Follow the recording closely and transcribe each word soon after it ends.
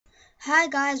Hi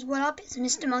guys, what up? It's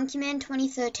Mr. Monkeyman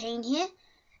 2013 here,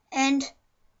 and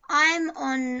I'm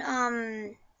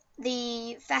on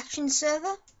the faction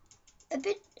server. A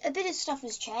bit of stuff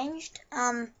has changed.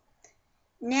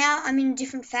 Now I'm in a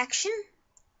different faction.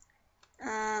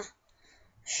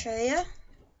 Show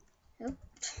you.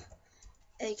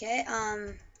 Okay.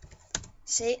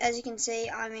 See, as you can see,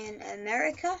 I'm in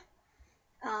America.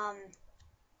 Of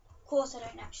course, I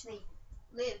don't actually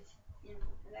live in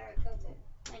America, but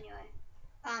anyway.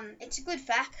 It's a good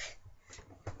fact.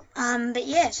 But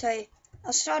yeah, so I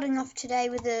was starting off today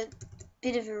with a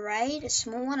bit of a raid, a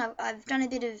small one. I've done a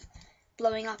bit of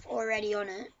blowing up already on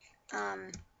it.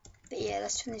 But yeah,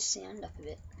 let's turn this sound up a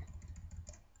bit.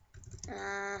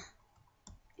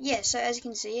 Yeah, so as you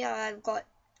can see, I've got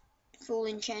full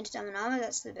enchanted diamond armor.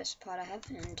 That's the best part I have,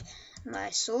 and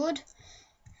my sword.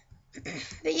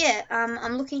 But yeah,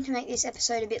 I'm looking to make this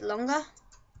episode a bit longer.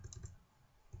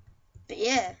 But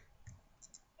yeah,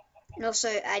 and also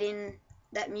add in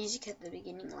that music at the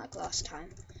beginning like last time.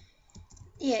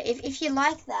 Yeah, if you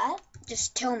like that,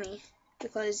 just tell me,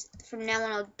 because from now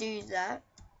on I'll do that.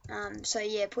 So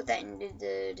yeah, put that in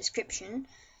the description.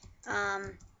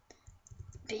 But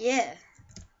yeah,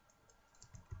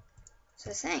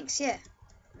 so thanks, yeah.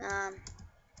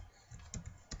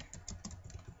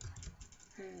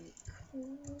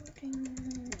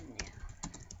 Recording now.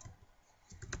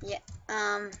 Yeah,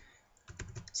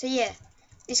 so yeah,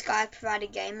 this guy, Provider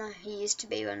Gamer, he used to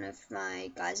be one of my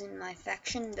guys in my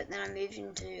faction, but then I moved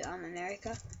into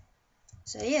America.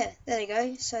 So yeah, there you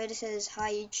go. So it says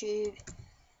hi YouTube.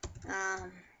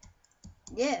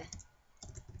 Yeah.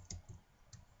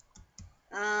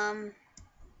 I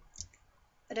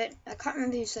can't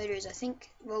remember who Soda is. I think,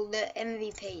 well, the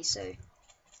MVP. So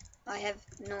I have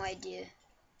no idea.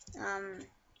 To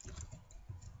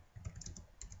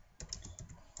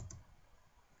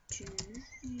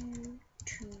YouTube.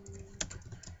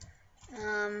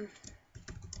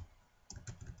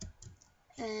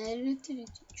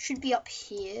 Should be up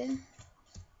here.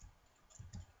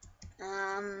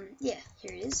 Yeah,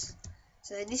 here it is.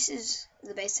 So this is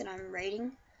the base that I'm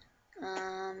raiding.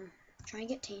 Try and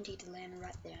get TNT to land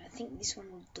right there. I think this one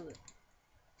will do it.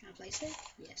 Can I place it?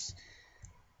 Yes.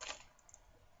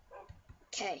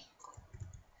 Okay.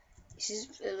 This is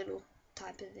a little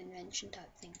type of invention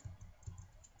type thing.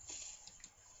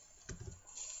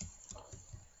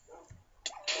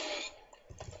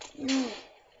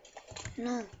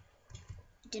 No,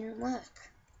 it didn't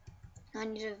work. I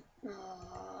need to.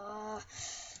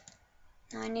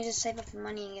 I need to save up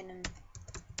money and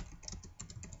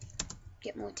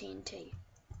get more TNT.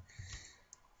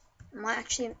 I might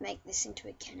actually make this into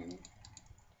a cannon.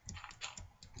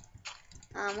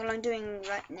 What I'm doing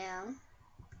right now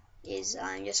is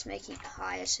I'm just making it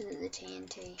higher so that the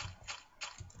TNT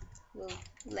will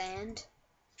land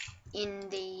in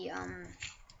the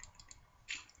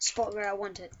spot where I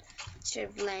want it, instead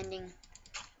of landing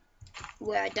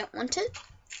where I don't want it.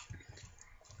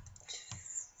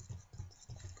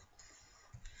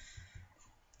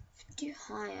 Do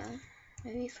higher.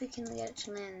 Maybe if we can get it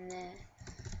to land there.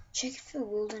 Check if the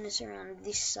wilderness around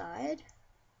this side.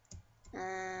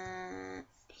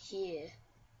 Here.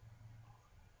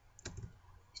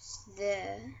 It's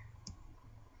there.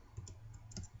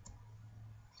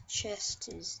 The chest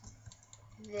is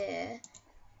there.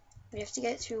 We have to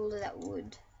get through all of that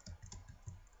wood.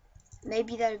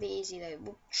 Maybe that'll be easy though.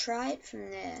 We'll try it from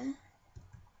there,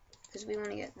 because we want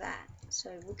to get that.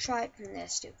 So we'll try it from there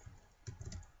still.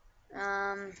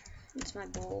 It's my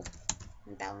ball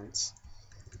and balance.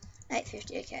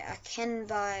 850. Okay, I can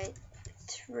buy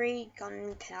 3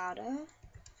 gunpowder,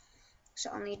 so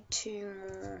I'll need 2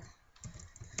 more.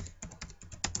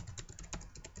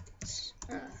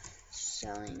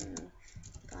 Selling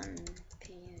gunpowder.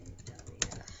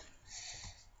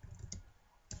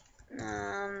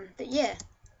 But yeah,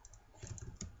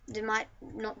 there might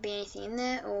not be anything in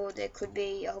there, or there could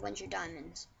be a whole bunch of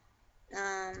diamonds.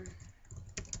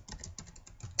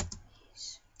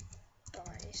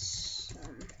 Buy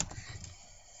some.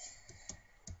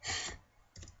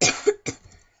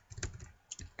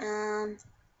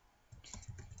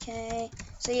 Okay,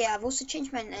 so yeah, I've also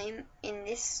changed my name in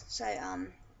this, so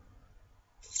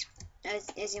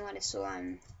as you might have saw,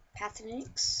 I'm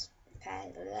Pathnix,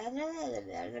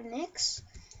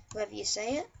 whatever you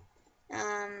say it.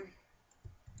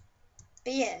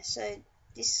 But yeah, so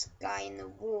this guy in the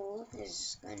wall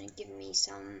is going to give me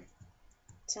some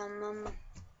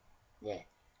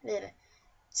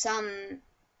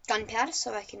gunpowder,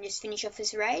 so I can just finish off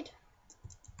this raid.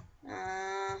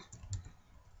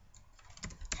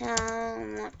 How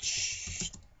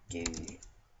much do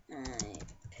I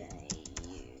pay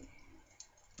you?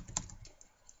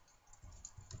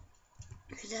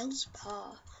 the hell's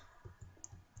par?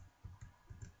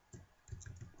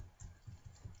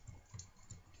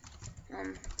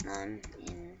 I'm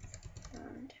in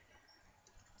front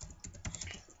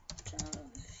of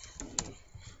you.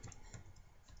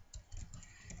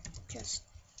 Just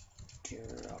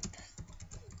drop.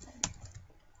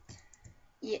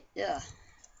 Yeah.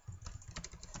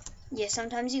 Yeah,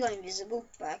 sometimes you go invisible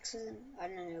by accident. I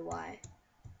don't know why.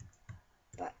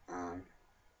 But,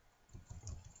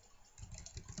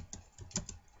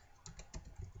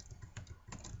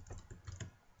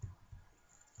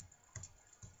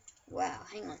 wow,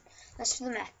 hang on. Let's do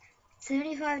the math.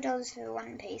 $35 for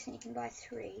one piece, and you can buy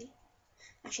 3.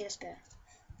 Actually, that's better.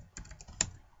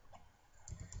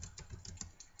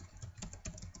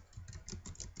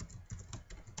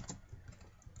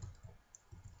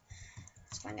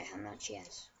 Let's find out how much he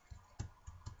has.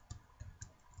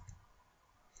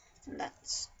 And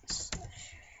that's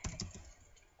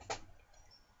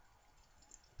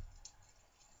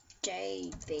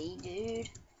JB, dude.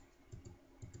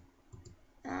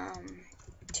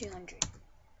 200.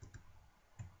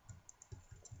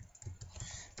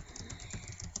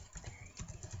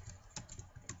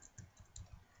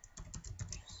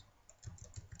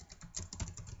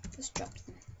 Just drop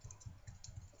them.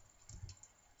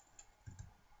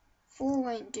 4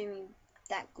 won't do me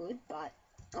that good, but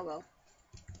oh well.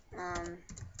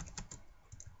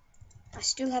 I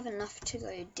still have enough to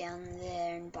go down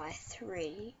there and buy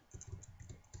 3.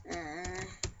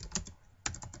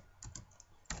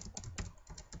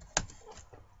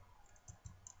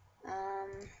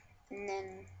 And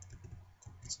then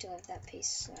I still have that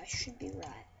piece, so I should be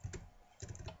right.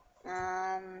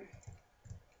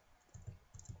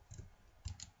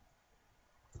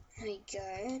 There we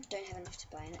go. Don't have enough to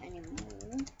buy it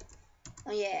anymore.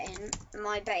 Oh yeah, and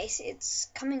my base, it's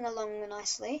coming along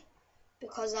nicely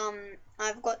because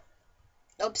I've got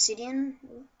obsidian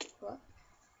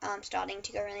starting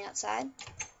to go around the outside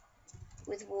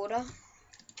with water.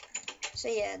 So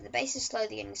yeah, the base is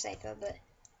slowly getting safer, but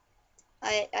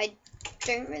I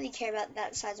don't really care about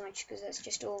that side so much because that's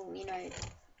just all, you know,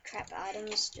 crap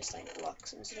items, just like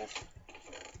blocks and stuff.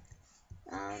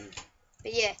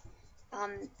 But yeah,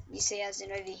 you see as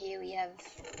in over here we have,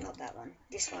 not that one,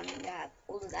 this one, we have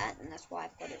all of that, and that's why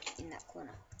I've got it in that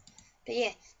corner. But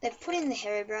yeah, they've put in the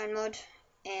Herobrine mod,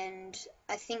 and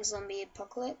I think Zombie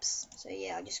Apocalypse, so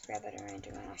yeah, I'll just grab it around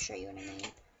and I'll show you what I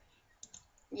mean.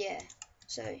 Yeah,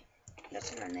 so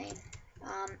that's what I mean.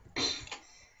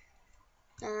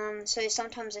 So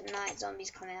sometimes at night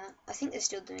zombies come out. I think they're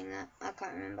still doing that. I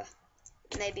can't remember.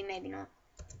 Maybe, maybe not.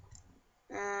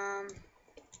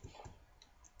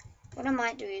 What I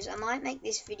might do is I might make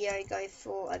this video go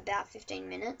for about 15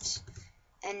 minutes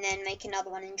and then make another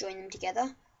one and join them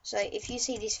together. So if you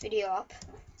see this video up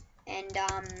and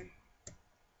then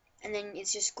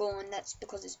it's just gone, that's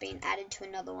because it's been added to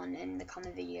another one and become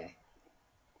a video.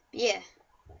 But yeah,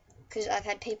 because I've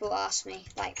had people ask me,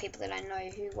 like people that I know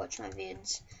who watch my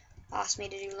vids, ask me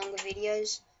to do longer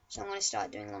videos, so I'm going to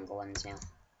start doing longer ones now.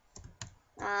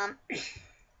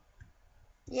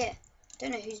 Yeah,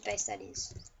 don't know whose base that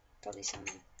is. Probably some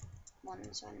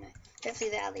ones, I don't know. Hopefully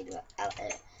they're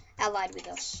allied with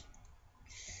us.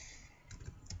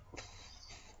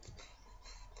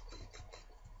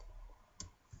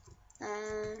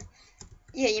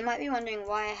 Yeah, you might be wondering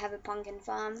why I have a pumpkin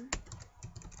farm.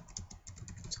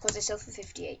 It's because I sell for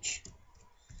 50 each.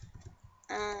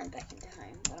 Back into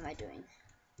home. What am I doing?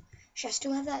 Should I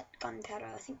still have that gunpowder?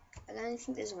 I don't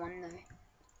think there's one though.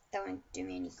 That won't do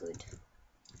me any good.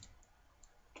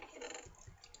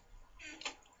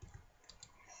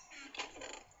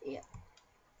 Yep.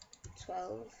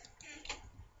 12.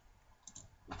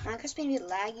 Minecraft's been a bit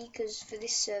laggy because for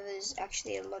this server there's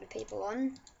actually a lot of people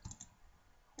on.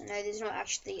 I know there's not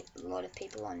actually a lot of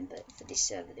people on, but for this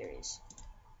server there is.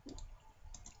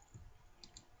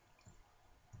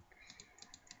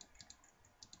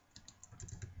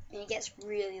 And it gets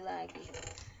really laggy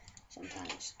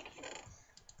sometimes.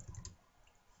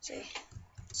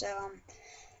 So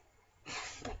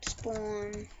back to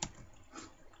spawn.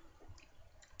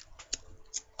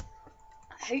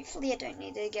 Hopefully I don't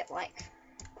need to get like,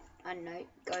 I don't know,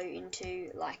 go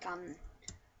into like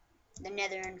the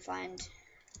nether and find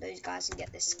those guys and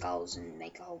get their skulls and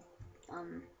make a whole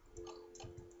and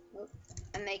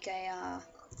make a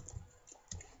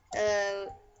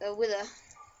wither,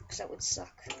 because that would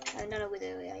suck. I don't know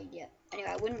wither yet. Anyway,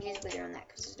 I wouldn't use wither on that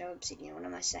because there's no obsidian. What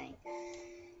am I saying?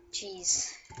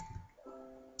 Jeez.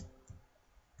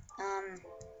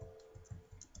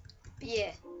 But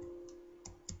yeah.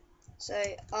 So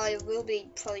I will be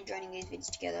probably joining these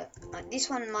vids together. This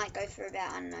one might go for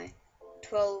about, I don't know,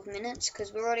 12 minutes,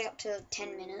 because we're already up to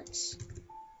 10 minutes.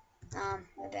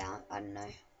 About, I don't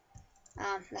know.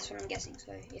 That's what I'm guessing,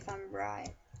 so if I'm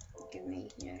right, give me,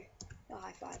 you know, a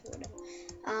high five or whatever.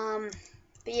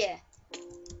 But yeah,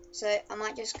 so I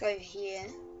might just go here,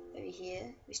 over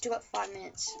here. We still got 5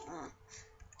 minutes.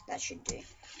 That should do.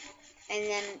 And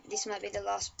then this might be the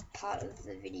last part of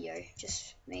the video,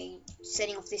 just me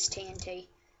setting off this TNT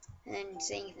and then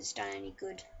seeing if it's done any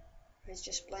good, or it's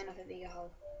just blown up a bigger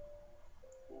hole.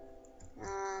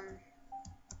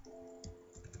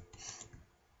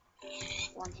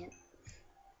 One hit.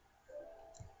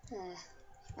 Oh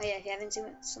yeah, if you haven't seen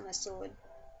what's on my sword,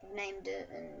 I've named it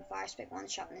and fire spec 1,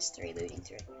 sharpness 3, looting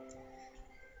 3.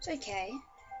 It's okay.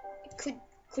 It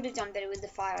could have done better with the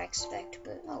fire expect,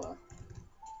 but oh well.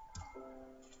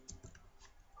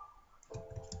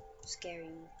 Scary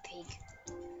pig.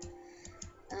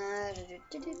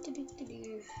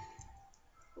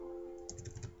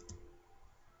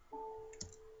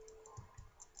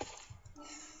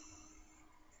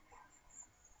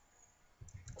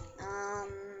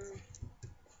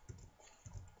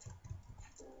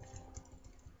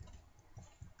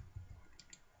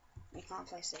 We can't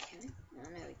place there, can we? Oh,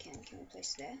 no, we can. Can we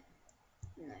place there?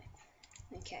 No.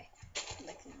 Okay.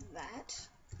 Like that.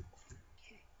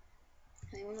 Okay.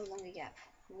 I want a longer gap.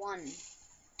 1,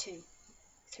 2,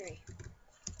 3.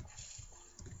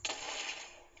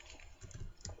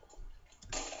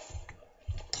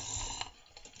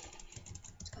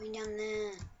 It's going down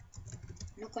there.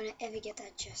 I'm not going to ever get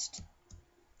that chest.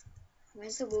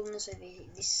 Where's the wilderness over here,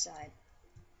 this side?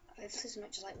 Hopefully it's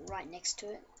not just like right next to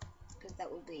it, because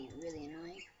that would be really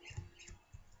annoying.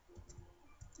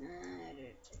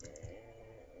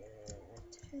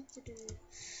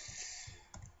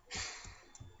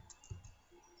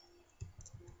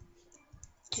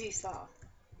 Too far.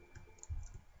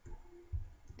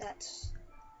 That's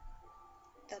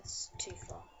too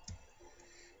far.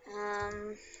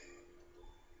 I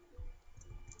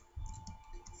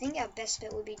think our best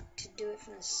bet would be to do it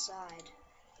from the side.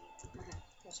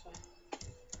 Forest fire.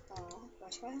 Oh,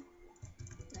 forest fire?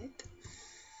 Nope.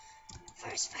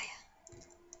 Forest fire.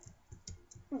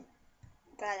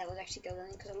 Bad that was actually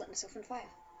going because I lit myself on fire.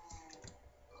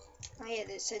 Oh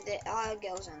yeah, so there are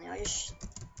girls on there. I just...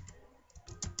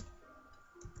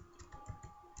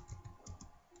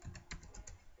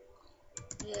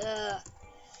 Yeah.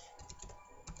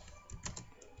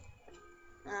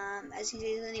 As you can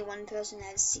see, there's only one person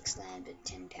that has 6 land but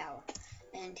 10 power,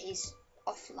 and he's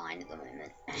offline at the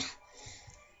moment.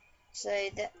 So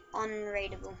they're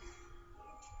unrateable.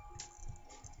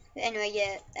 But anyway,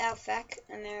 yeah, our FAQ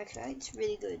America, it's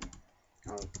really good.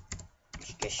 I'll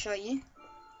just show you.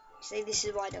 See, this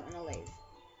is why I don't want to leave.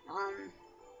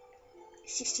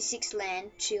 66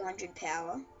 land, 200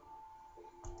 power.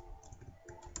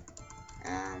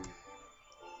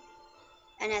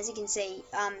 And as you can see,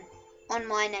 on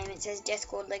my name it says Death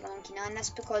God Lego Monkey 9.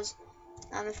 That's because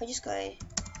if I just go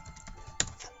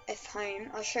F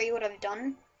home, I'll show you what I've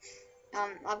done.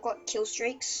 I've got kill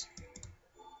streaks.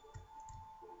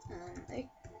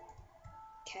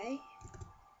 Okay.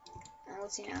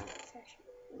 What's in our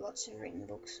lots of written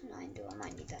books. 9 do. I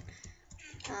might need that.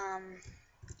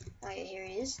 Oh yeah, here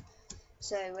it is.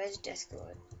 So where's Death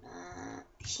God?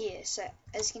 Here. So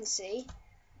as you can see,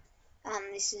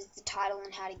 this is the title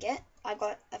and how to get. I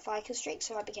got a 5 kill streak,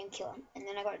 so I became killer, and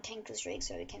then I got a 10 kill streak,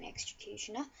 so I became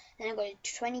executioner. Then I got a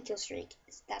 20 kill streak.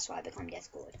 That's why I become Death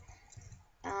God.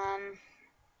 I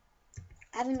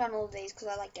haven't done all of these because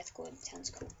I like Death God. It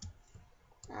sounds cool.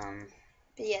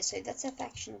 But yeah, so that's a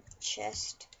faction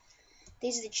chest.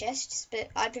 These are the chests,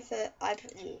 but I prefer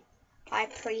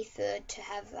to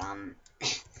have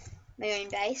my own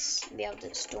base and be able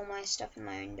to store my stuff in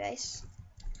my own base.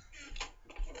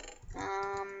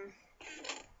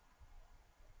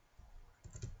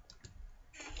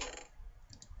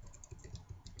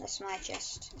 That's my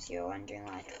chest, if you're wondering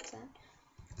why I took that.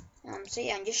 So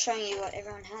yeah, I'm just showing you what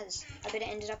everyone has. I better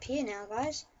end it up here now,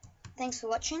 guys. Thanks for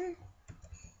watching.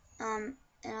 And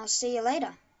I'll see you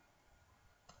later.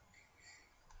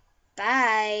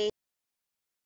 Bye.